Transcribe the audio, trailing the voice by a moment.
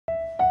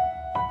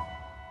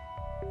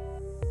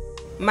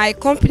My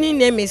company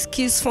name is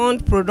Kiss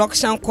Fund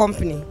Production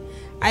Company.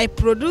 I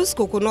produce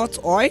coconut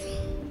oil,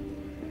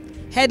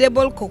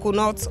 edible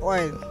coconut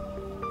oil,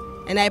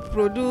 and I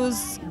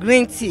produce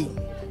green tea.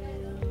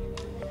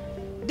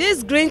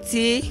 This green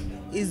tea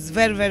is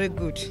very, very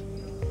good.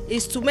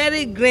 It's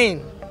turmeric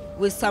green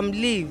with some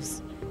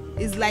leaves.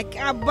 It's like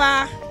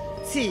Abba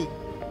tea,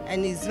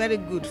 and it's very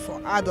good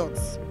for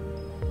adults.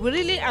 We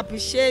really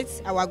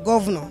appreciate our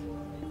governor.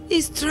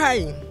 He's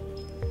trying.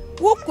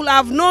 Who could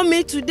have known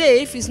me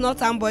today if it's not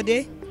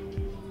Ambode?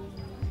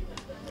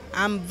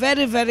 I'm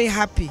very, very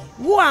happy.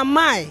 Who am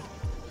I?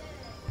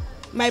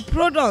 My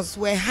products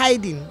were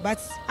hiding, but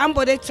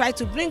Ambode tried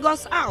to bring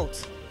us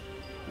out.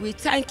 We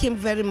thank him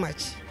very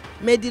much.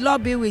 May the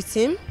Lord be with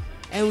him,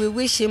 and we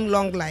wish him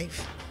long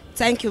life.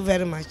 Thank you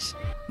very much.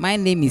 My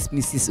name is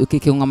Mrs.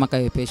 Okeke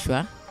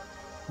Ngamaka-Yopeshua,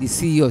 the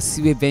CEO of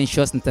Seaway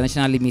Ventures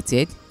International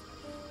Limited.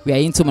 We are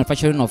into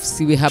manufacturing of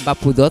seaweed herbal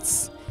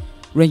products,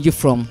 ranging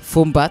from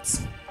foam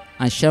baths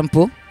and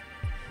shampoo,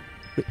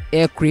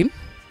 hair cream,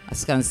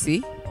 as you can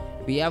see.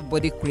 We have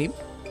body cream.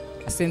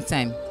 At the same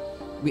time,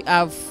 we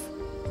have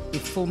a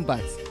foam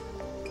bath,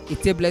 a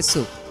tablet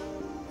soap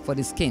for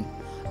the skin.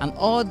 And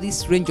all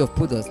this range of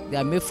products, they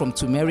are made from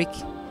turmeric,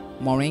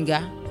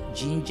 moringa,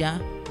 ginger,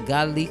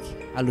 garlic,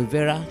 aloe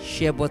vera,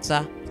 shea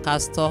butter,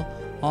 castor,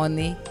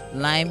 honey,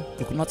 lime,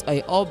 coconut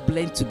oil, all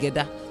blend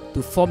together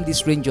to form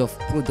this range of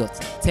products.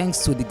 Thanks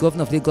to the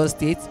governor of Lagos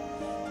State,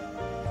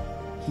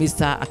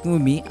 Mr.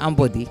 Akinwumi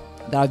Ambode,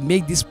 that have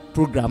made this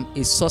program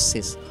a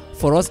success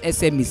for us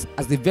SMEs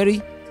as a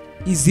very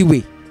easy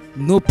way,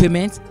 no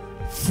payment,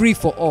 free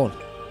for all.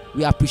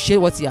 We appreciate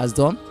what he has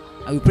done,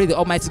 and we pray the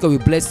Almighty God will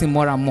bless him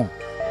more and more.